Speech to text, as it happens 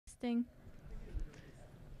Testing.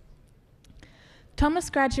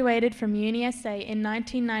 Thomas graduated from UniSA in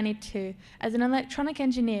 1992 as an electronic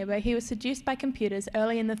engineer, where he was seduced by computers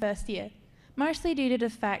early in the first year, mostly due to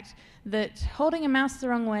the fact that holding a mouse the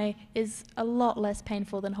wrong way is a lot less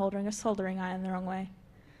painful than holding a soldering iron the wrong way.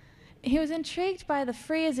 He was intrigued by the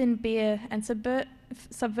free as in beer and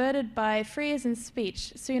subverted by free as in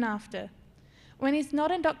speech soon after. When he's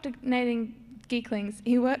not indoctrinating geeklings,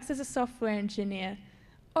 he works as a software engineer,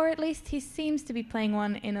 or at least he seems to be playing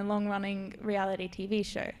one in a long-running reality TV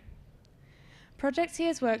show. Projects he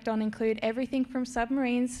has worked on include everything from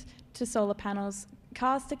submarines to solar panels,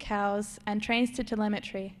 cars to cows, and trains to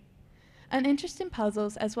telemetry. An interest in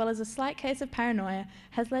puzzles, as well as a slight case of paranoia,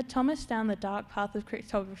 has led Thomas down the dark path of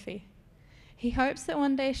cryptography. He hopes that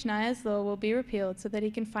one day Schneier's law will be repealed so that he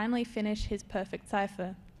can finally finish his perfect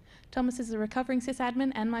cipher. Thomas is a recovering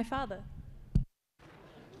sysadmin and my father.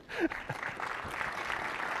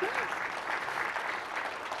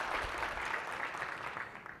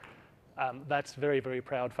 That's very, very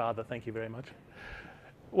proud father. Thank you very much.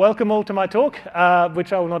 Welcome all to my talk,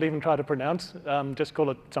 which I will not even try to pronounce. Just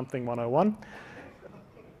call it something 101.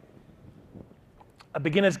 A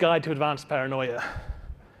beginner's guide to advanced paranoia.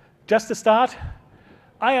 Just to start,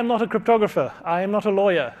 I am not a cryptographer. I am not a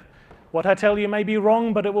lawyer. What I tell you may be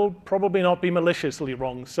wrong, but it will probably not be maliciously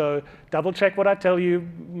wrong. So double check what I tell you,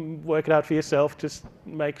 work it out for yourself. Just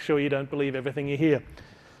make sure you don't believe everything you hear.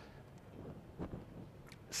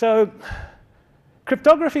 So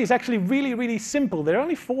cryptography is actually really, really simple. There are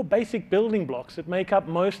only 4 basic building blocks that make up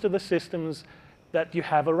most of the systems that you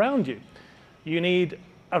have around you. You need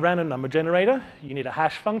a random number generator, you need a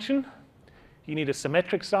hash function, you need a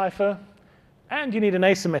symmetric cipher, and you need an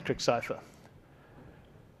asymmetric cipher.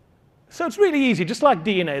 So it's really easy, just like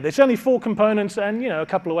DNA. There's only 4 components and a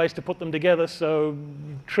couple of ways to put them together, so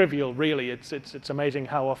trivial, really. It's amazing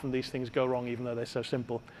how often these things go wrong, even though they're so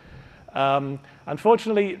simple.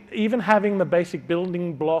 Unfortunately, even having the basic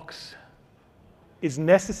building blocks is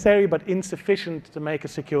necessary but insufficient to make a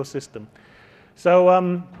secure system. So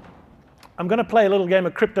I'm going to play a little game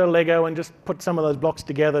of crypto Lego and just put some of those blocks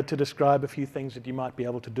together to describe a few things that you might be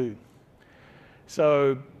able to do.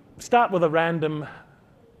 So start with a random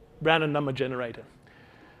number generator.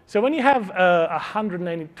 So when you have a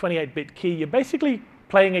 128-bit key, you're basically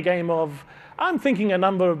playing a game of, I'm thinking a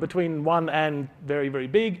number between 1 and very, very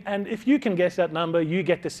big, and if you can guess that number, you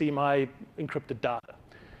get to see my encrypted data.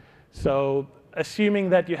 So assuming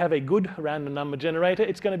that you have a good random number generator,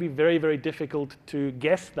 it's going to be very, very difficult to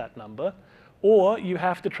guess that number, or you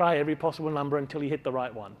have to try every possible number until you hit the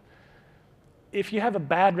right one. If you have a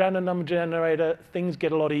bad random number generator, things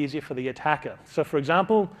get a lot easier for the attacker. So for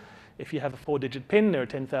example, if you have a 4-digit PIN, there are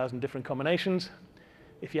 10,000 different combinations.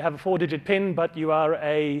 If you have a 4-digit PIN, but you are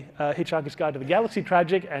a Hitchhiker's Guide to the Galaxy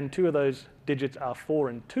tragic, and 2 of those digits are 4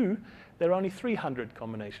 and 2, there are only 300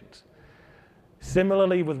 combinations.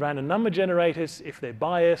 Similarly, with random number generators, if they're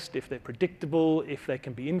biased, if they're predictable, if they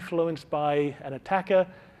can be influenced by an attacker,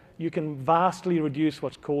 you can vastly reduce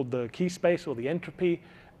what's called the key space or the entropy,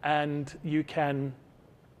 and you can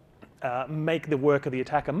make the work of the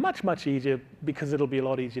attacker much, much easier, because it'll be a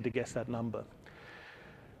lot easier to guess that number.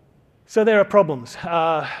 So there are problems.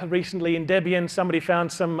 Recently in Debian, somebody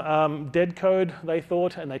found some dead code, they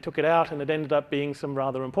thought, and they took it out, and it ended up being some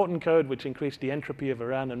rather important code which increased the entropy of a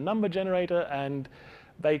random number generator, and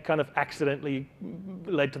they kind of accidentally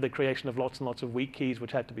led to the creation of lots and lots of weak keys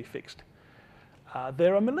which had to be fixed.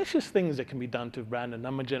 There are malicious things that can be done to random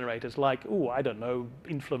number generators, like, I don't know,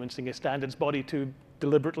 influencing a standards body to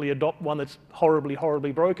deliberately adopt one that's horribly,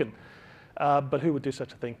 horribly broken. But who would do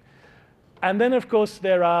such a thing? And then, of course,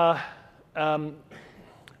 there are, the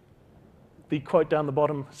quote down the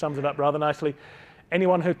bottom sums it up rather nicely.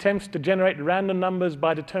 Anyone who attempts to generate random numbers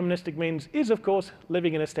by deterministic means is, of course,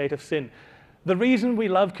 living in a state of sin. The reason we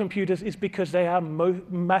love computers is because they are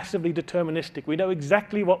massively deterministic. We know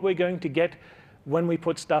exactly what we're going to get when we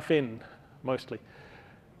put stuff in, mostly.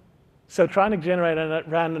 So trying to generate a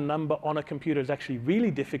random number on a computer is actually really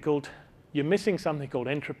difficult. You're missing something called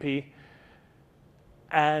entropy.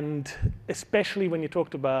 And especially when you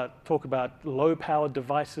talk about low-powered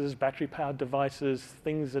devices, battery-powered devices,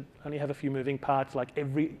 things that only have a few moving parts, like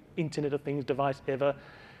every Internet of Things device ever,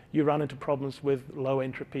 you run into problems with low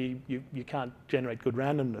entropy. You can't generate good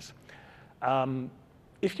randomness.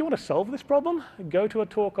 If you want to solve this problem, go to a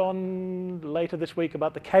talk on later this week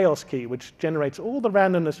about the chaos key, which generates all the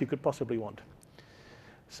randomness you could possibly want.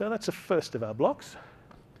 So that's the first of our blocks.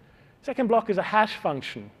 Second block is a hash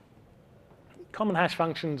function. Common hash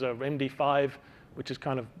functions are MD5, which is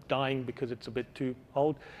kind of dying because it's a bit too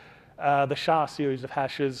old. The SHA series of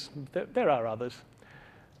hashes, there are others.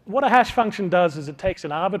 what a hash function does is it takes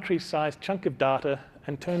an arbitrary sized chunk of data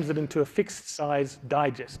and turns it into a fixed size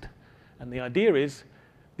digest. And the idea is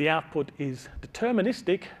the output is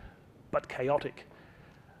deterministic but chaotic.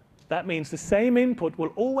 That means the same input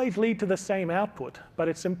will always lead to the same output, but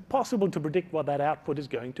it's impossible to predict what that output is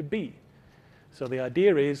going to be. So the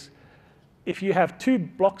idea is if you have two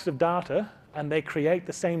blocks of data and they create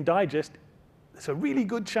the same digest, there's a really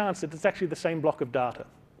good chance that it's actually the same block of data.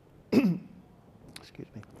 Excuse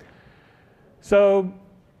me. So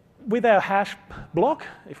with our hash block,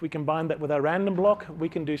 if we combine that with our random block, we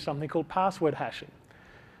can do something called password hashing.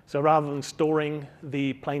 So rather than storing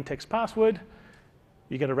the plain text password,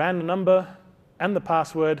 you get a random number and the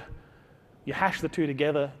password, you hash the two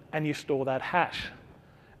together, and you store that hash.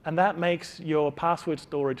 And that makes your password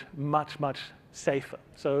storage much, much safer.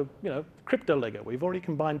 So, you know, crypto Lego, we've already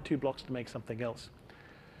combined two blocks to make something else.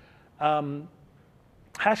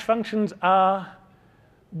 Hash functions are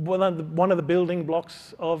one of the building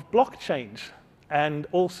blocks of blockchains and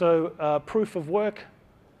also proof of work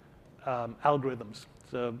algorithms.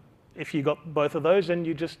 So if you got both of those, then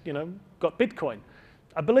you just, you know, got Bitcoin.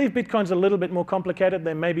 I believe Bitcoin's a little bit more complicated.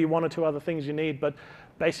 There may be one or two other things you need, but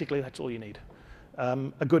basically that's all you need.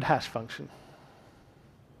 A good hash function.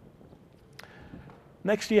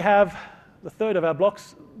 Next you have the third of our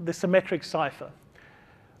blocks, the symmetric cipher.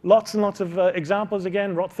 Lots and lots of examples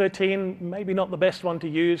again. ROT13, maybe not the best one to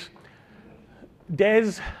use.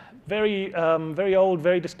 DES, very old,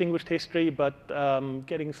 very distinguished history, but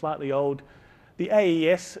getting slightly old. The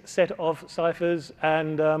AES set of ciphers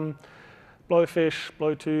and Blowfish,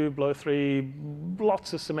 Blow2, Blow3,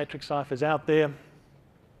 lots of symmetric ciphers out there.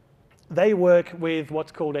 They work with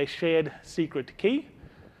what's called a shared secret key.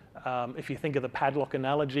 If you think of the padlock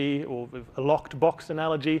analogy or a locked box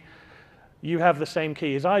analogy, you have the same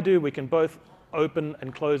key as I do. We can both open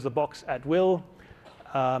and close the box at will.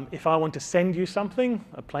 If I want to send you something,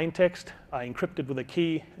 a plain text, I encrypt it with a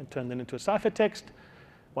key and turn it into a ciphertext.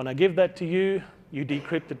 When I give that to you, you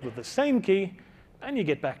decrypt it with the same key, and you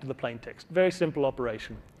get back to the plain text. Very simple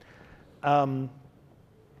operation.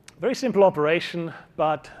 Very simple operation,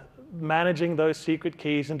 but managing those secret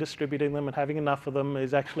keys and distributing them and having enough of them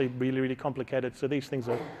is actually really, really complicated. So these things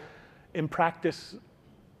are, in practice,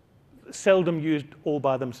 seldom used all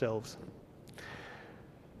by themselves.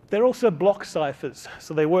 They're also block ciphers,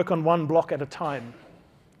 so they work on one block at a time.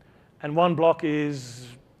 And one block is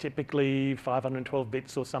typically 512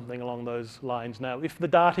 bits or something along those lines. Now, if the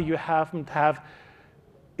data you happen to have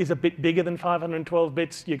is a bit bigger than 512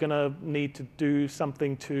 bits, you're going to need to do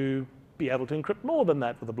something to be able to encrypt more than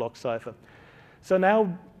that with a block cipher. So now,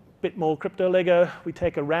 a bit more crypto Lego, we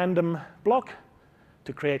take a random block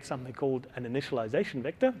to create something called an initialization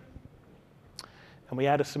vector. And we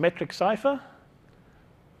add a symmetric cipher,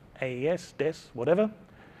 AES, DES, whatever.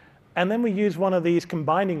 And then we use one of these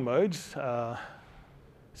combining modes,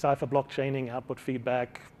 cipher blockchaining, output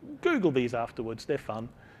feedback. Google these afterwards, they're fun.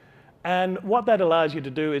 And what that allows you to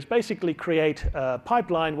do is basically create a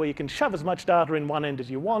pipeline where you can shove as much data in one end as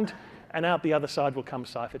you want, and out the other side will come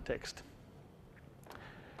ciphertext.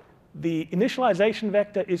 The initialization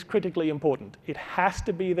vector is critically important. It has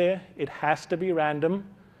to be there. It has to be random.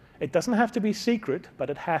 It doesn't have to be secret, but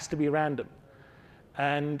it has to be random.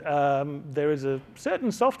 And there is a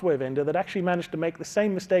certain software vendor that actually managed to make the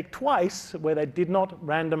same mistake twice, where they did not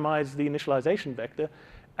randomize the initialization vector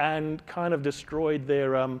and kind of destroyed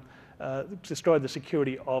their destroyed the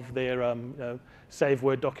security of their save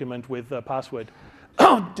Word document with password.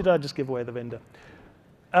 Oh, did I just give away the vendor?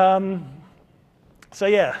 So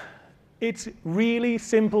yeah, it's really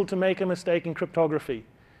simple to make a mistake in cryptography.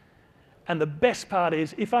 And the best part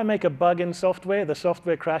is, if I make a bug in software, the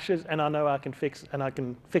software crashes, and I know I can fix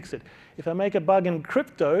it. If I make a bug in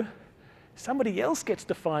crypto, somebody else gets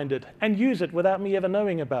to find it and use it without me ever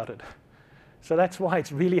knowing about it. So that's why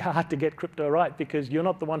it's really hard to get crypto right, because you're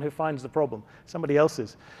not the one who finds the problem. Somebody else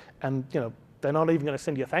is. And you know, they're not even going to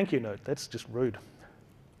send you a thank you note. That's just rude.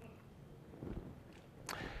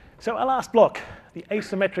 So our last block, the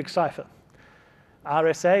asymmetric cipher.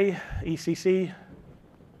 RSA, ECC,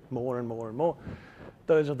 more and more and more.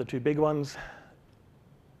 Those are the two big ones.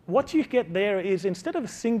 What you get there is, instead of a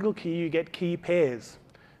single key, you get key pairs,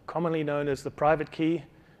 commonly known as the private key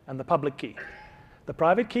and the public key. The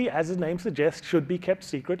private key, as the name suggests, should be kept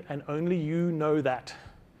secret, and only you know that.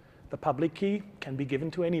 The public key can be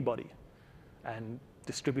given to anybody and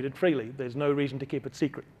distributed freely. There's no reason to keep it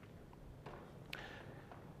secret.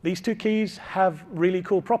 These two keys have really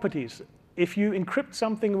cool properties. If you encrypt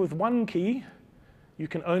something with one key, you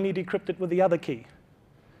can only decrypt it with the other key.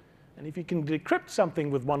 And if you can decrypt something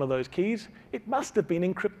with one of those keys, it must have been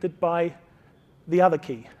encrypted by the other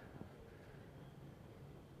key.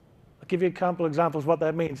 I'll give you a couple examples of what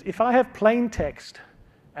that means. If I have plain text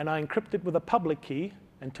and I encrypt it with a public key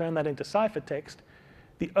and turn that into ciphertext,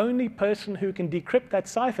 the only person who can decrypt that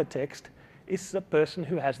ciphertext is the person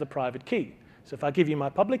who has the private key. So if I give you my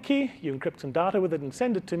public key, you encrypt some data with it and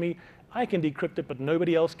send it to me, I can decrypt it, but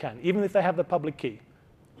nobody else can, even if they have the public key.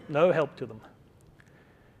 No help to them.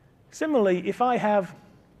 Similarly, if I have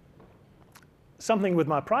something with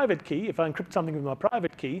my private key, if I encrypt something with my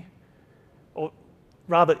private key, or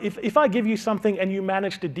rather, if I give you something and you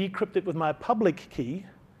manage to decrypt it with my public key,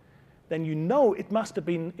 then you know it must have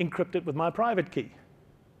been encrypted with my private key.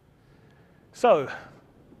 So,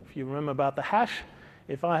 if you remember about the hash,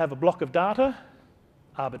 if I have a block of data,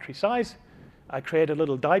 arbitrary size, I create a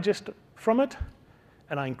little digest from it,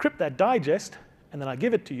 and I encrypt that digest, and then I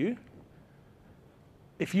give it to you.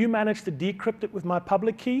 If you manage to decrypt it with my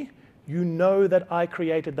public key, you know that I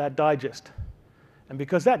created that digest. And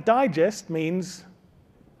because that digest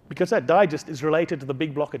is related to the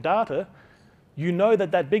big block of data, you know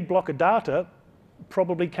that that big block of data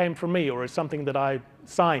probably came from me or is something that I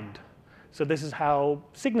signed. So this is how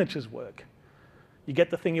signatures work. You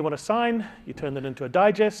get the thing you want to sign, you turn it into a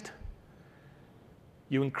digest,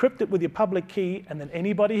 you encrypt it with your public key, and then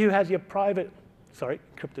anybody who has your private,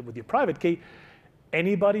 encrypt it with your private key,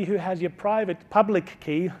 anybody who has your public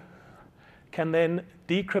key can then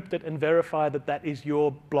decrypt it and verify that that is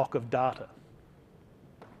your block of data.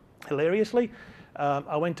 Hilariously,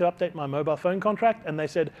 I went to update my mobile phone contract, and they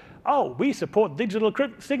said, oh, we support digital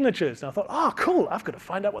signatures. And I thought, oh, cool, I've got to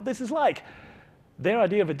find out what this is like. Their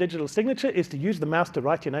idea of a digital signature is to use the mouse to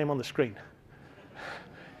write your name on the screen.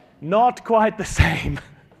 Not quite the same.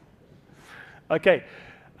 Okay,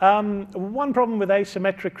 one problem with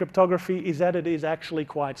asymmetric cryptography is that it is actually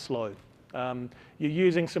quite slow. You're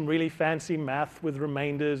using some really fancy math with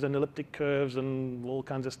remainders and elliptic curves and all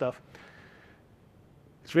kinds of stuff.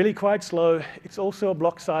 It's really quite slow. It's also a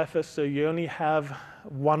block cipher, so you only have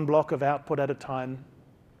one block of output at a time.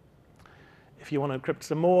 If you want to encrypt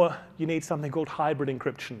some more, you need something called hybrid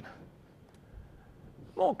encryption.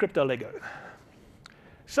 More crypto Lego.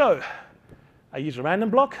 So I use a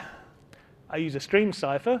random block. I use a stream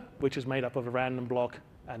cipher, which is made up of a random block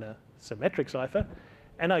and a symmetric cipher.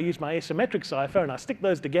 And I use my asymmetric cipher, and I stick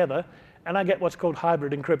those together, and I get what's called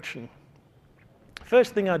hybrid encryption.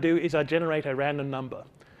 First thing I do is I generate a random number.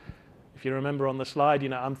 If you remember on the slide,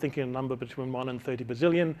 I'm thinking a number between 1 and 30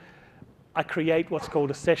 bazillion. I create what's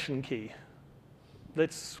called a session key.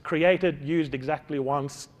 That's created, used exactly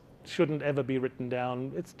once, shouldn't ever be written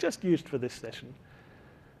down. It's just used for this session.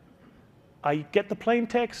 I get the plain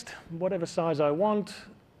text, whatever size I want.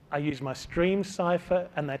 I use my stream cipher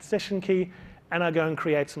and that session key, and I go and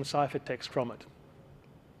create some ciphertext from it.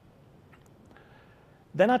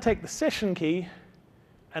 Then I take the session key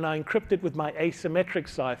and I encrypt it with my asymmetric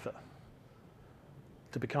cipher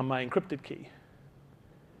to become my encrypted key.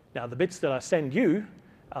 Now, the bits that I send you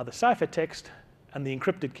are the ciphertext and the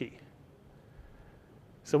encrypted key.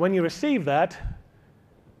 So when you receive that,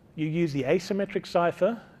 you use the asymmetric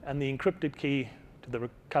cipher and the encrypted key to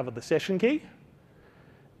recover the session key,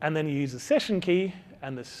 and then you use the session key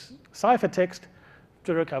and the ciphertext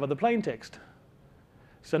to recover the plain text.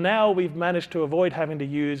 So now we've managed to avoid having to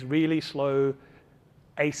use really slow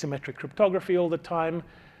asymmetric cryptography all the time.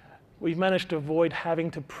 We've managed to avoid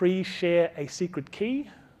having to pre-share a secret key.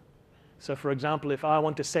 So for example, if I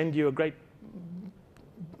want to send you a great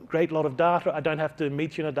lot of data, I don't have to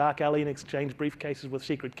meet you in a dark alley and exchange briefcases with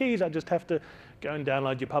secret keys. I just have to go and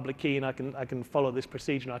download your public key, and I can follow this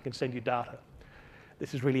procedure, and I can send you data.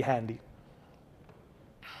 This is really handy.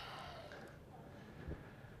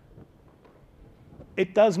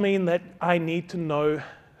 It does mean that I need to know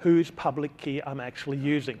whose public key I'm actually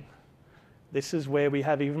using. This is where we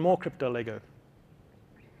have even more crypto Lego.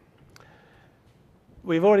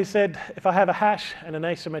 We've already said if I have a hash and an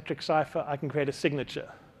asymmetric cipher, I can create a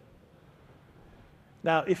signature.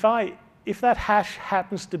 Now, if that hash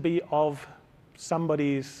happens to be of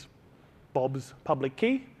Bob's public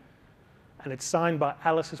key, and it's signed by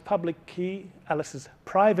Alice's private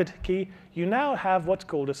key, you now have what's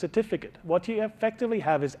called a certificate. What you effectively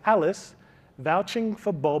have is Alice vouching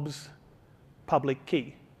for Bob's public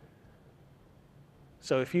key.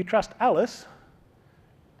 So if you trust Alice,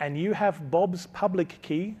 and you have Bob's public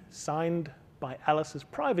key signed by Alice's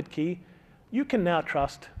private key, you can now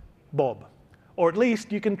trust Bob. Or at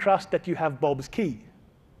least you can trust that you have Bob's key.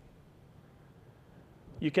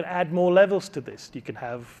 You can add more levels to this. You can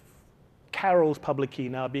have Carol's public key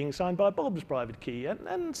now being signed by Bob's private key,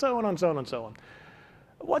 and so on and so on and so on.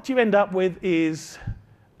 What you end up with is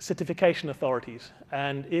certification authorities.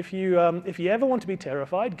 And if you ever want to be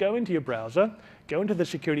terrified, go into your browser, go into the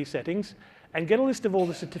security settings, and get a list of all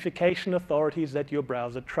the certification authorities that your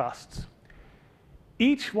browser trusts.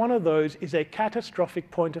 Each one of those is a catastrophic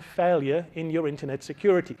point of failure in your internet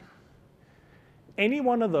security. Any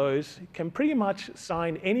one of those can pretty much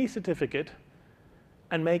sign any certificate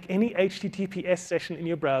and make any HTTPS session in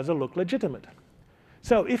your browser look legitimate.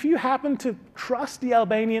 So if you happen to trust the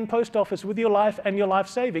Albanian post office with your life and your life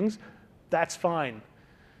savings, that's fine.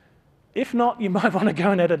 If not, you might want to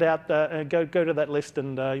go and edit out go to that list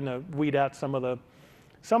and weed out some of the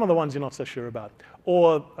ones you're not so sure about.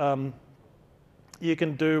 Or you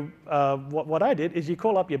can do what I did, is you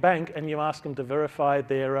call up your bank and you ask them to verify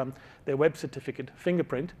their web certificate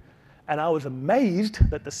fingerprint. And I was amazed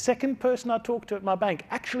that the second person I talked to at my bank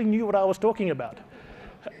actually knew what I was talking about.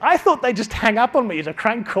 I thought they'd just hang up on me as a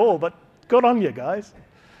crank call, but good on you guys.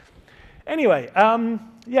 Anyway,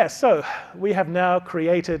 so we have now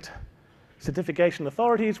created certification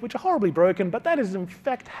authorities, which are horribly broken, but that is in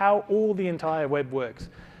fact how all the entire web works.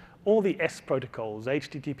 All the S protocols,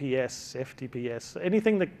 HTTPS, FTPS,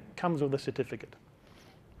 anything that comes with a certificate.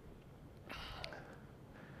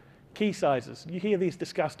 Key sizes. You hear these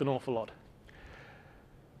discussed an awful lot.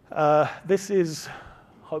 This is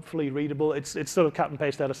hopefully readable. It's sort of cut and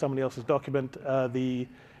paste out of somebody else's document. The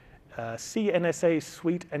CNSA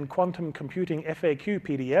Suite and Quantum Computing FAQ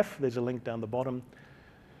PDF. There's a link down the bottom.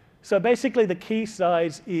 So basically, the key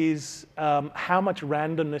size is how much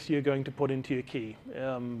randomness you're going to put into your key.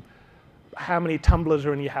 How many tumblers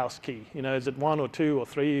are in your house key? Is it 1 or 2 or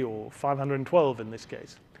 3 or 512 in this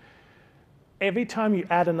case? Every time you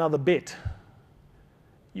add another bit,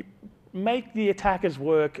 you make the attackers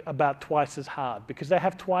work about twice as hard because they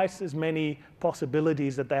have twice as many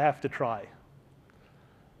possibilities that they have to try.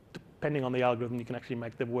 Depending on the algorithm, you can actually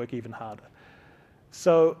make them work even harder.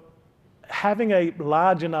 So having a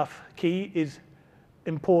large enough key is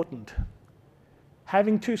important.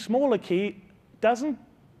 Having too small a key doesn't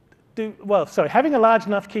having a large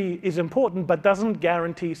enough key is important, but doesn't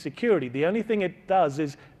guarantee security. The only thing it does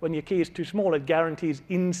is when your key is too small, it guarantees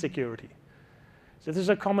insecurity. So this is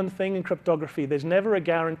a common thing in cryptography. There's never a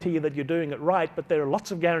guarantee that you're doing it right, but there are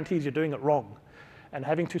lots of guarantees you're doing it wrong. And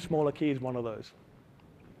having too small a key is one of those.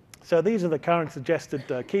 So these are the current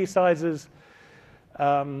suggested key sizes.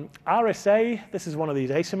 RSA, this is one of these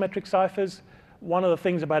asymmetric ciphers. One of the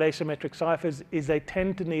things about asymmetric ciphers is they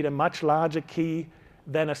tend to need a much larger key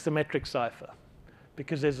than a symmetric cipher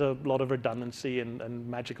because there's a lot of redundancy and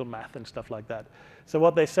magical math and stuff like that. So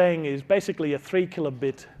what they're saying is basically a 3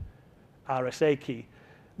 kilobit RSA key.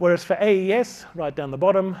 Whereas for AES, right down the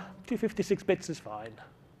bottom, 256 bits is fine.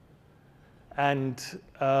 And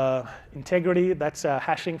integrity, that's a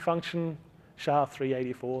hashing function,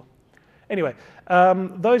 SHA-384. Anyway,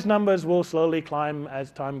 those numbers will slowly climb as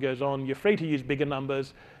time goes on. You're free to use bigger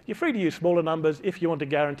numbers. You're free to use smaller numbers if you want to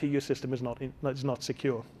guarantee your system is not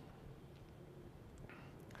secure.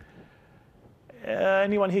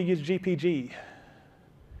 Anyone here use GPG?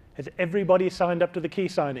 Has everybody signed up to the key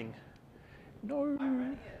signing?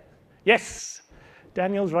 No. Yes.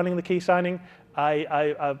 Daniel's running the key signing.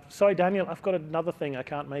 Sorry, Daniel, I've got another thing. I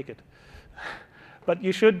can't make it. But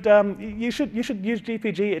you should use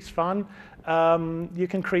GPG. It's fun. You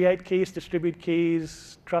can create keys, distribute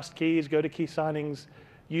keys, trust keys, go to key signings,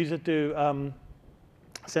 use it to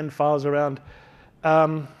send files around.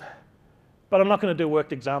 But I'm not going to do a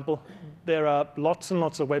worked example. There are lots and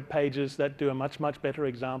lots of web pages that do a much, much better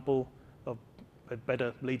example of a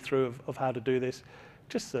better lead through of how to do this.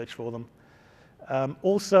 Just search for them.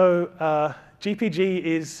 Also, GPG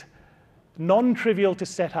is non-trivial to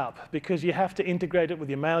set up because you have to integrate it with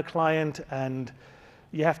your mail client and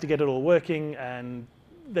you have to get it all working, and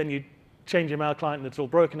then you change your mail client and it's all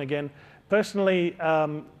broken again. Personally,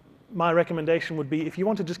 my recommendation would be if you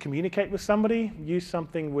want to just communicate with somebody, use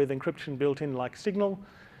something with encryption built in like Signal.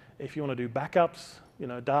 If you want to do backups,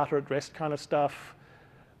 data at rest kind of stuff,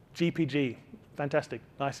 GPG, fantastic,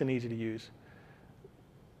 nice and easy to use.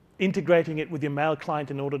 Integrating it with your mail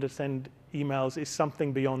client in order to send emails is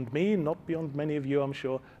something beyond me, not beyond many of you, I'm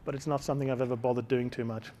sure, but it's not something I've ever bothered doing too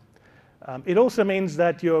much. It also means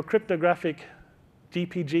that your cryptographic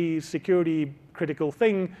GPG security critical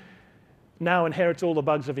thing now inherits all the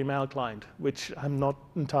bugs of your mail client, which I'm not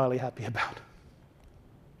entirely happy about.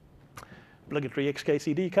 Obligatory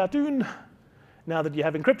XKCD cartoon. Now that you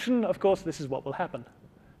have encryption, of course, this is what will happen.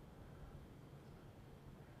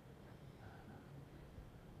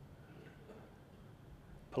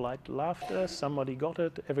 Polite laughter, somebody got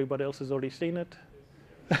it, everybody else has already seen it.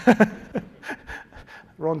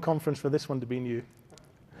 Wrong conference for this one to be new.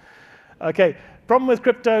 Okay, problem with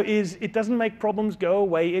crypto is it doesn't make problems go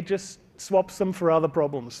away, it just swaps them for other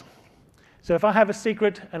problems. So if I have a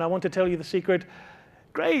secret and I want to tell you the secret,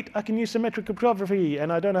 great, I can use symmetric cryptography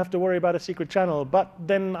and I don't have to worry about a secret channel, but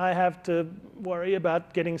then I have to worry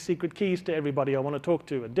about getting secret keys to everybody I want to talk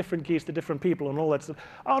to and different keys to different people and all that stuff.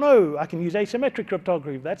 Oh no, I can use asymmetric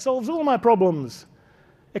cryptography, that solves all my problems.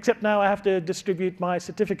 Except now I have to distribute my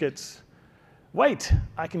certificates. Wait,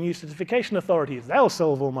 I can use certification authorities, they'll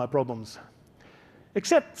solve all my problems.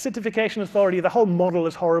 Except certification authority, the whole model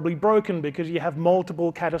is horribly broken because you have multiple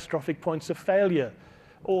catastrophic points of failure,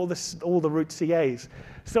 all the root CAs.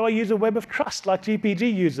 So I use a web of trust like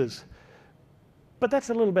GPG uses. But that's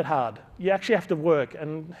a little bit hard. You actually have to work,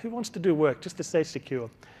 and who wants to do work just to stay secure?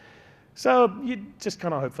 So you just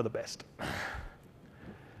kind of hope for the best.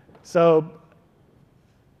 So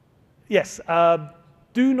yes,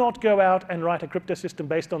 do not go out and write a crypto system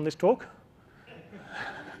based on this talk.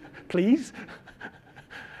 Please.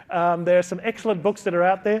 There are some excellent books that are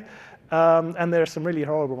out there, and there are some really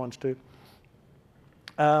horrible ones too.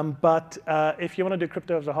 But if you want to do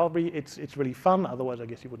crypto as a hobby, it's really fun. Otherwise, I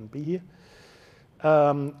guess you wouldn't be here.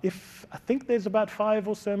 I think there's about 5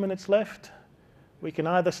 or so minutes left. We can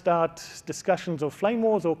either start discussions or flame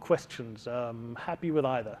wars or questions. Happy with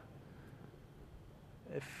either.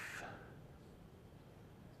 If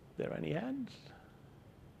there are any hands?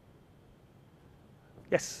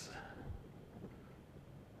 Yes.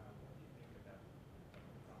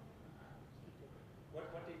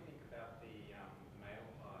 What do you think about the mail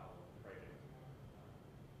pile project?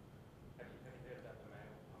 Have you heard about the mail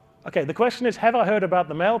pile? Okay, the question is, have I heard about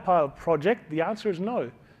the mail pile project? The answer is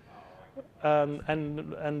no.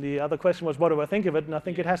 And the other question was, what do I think of it? And I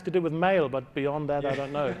think it has to do with mail, but beyond that, I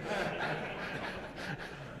don't know.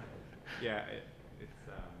 Yeah,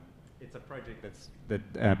 it's a project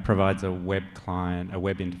that provides a web client, a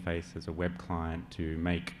web interface as a web client to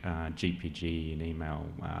make GPG and email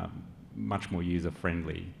much more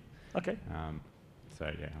user-friendly. Okay.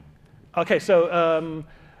 So yeah. Okay, so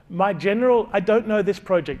I don't know this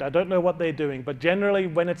project. I don't know what they're doing, but generally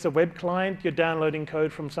when it's a web client, you're downloading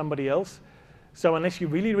code from somebody else. So unless you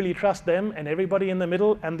really, really trust them and everybody in the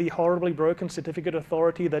middle and the horribly broken certificate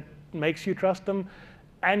authority that makes you trust them,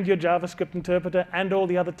 and your JavaScript interpreter and all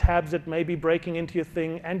the other tabs that may be breaking into your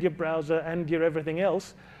thing and your browser and your everything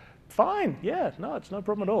else, fine, yeah, no, it's no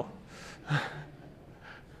problem at all.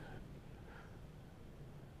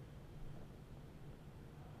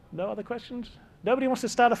 No other questions? Nobody wants to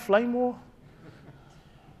start a flame war?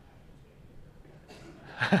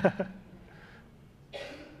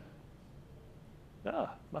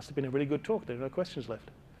 Ah, must have been a really good talk. There are no questions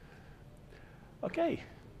left. Okay.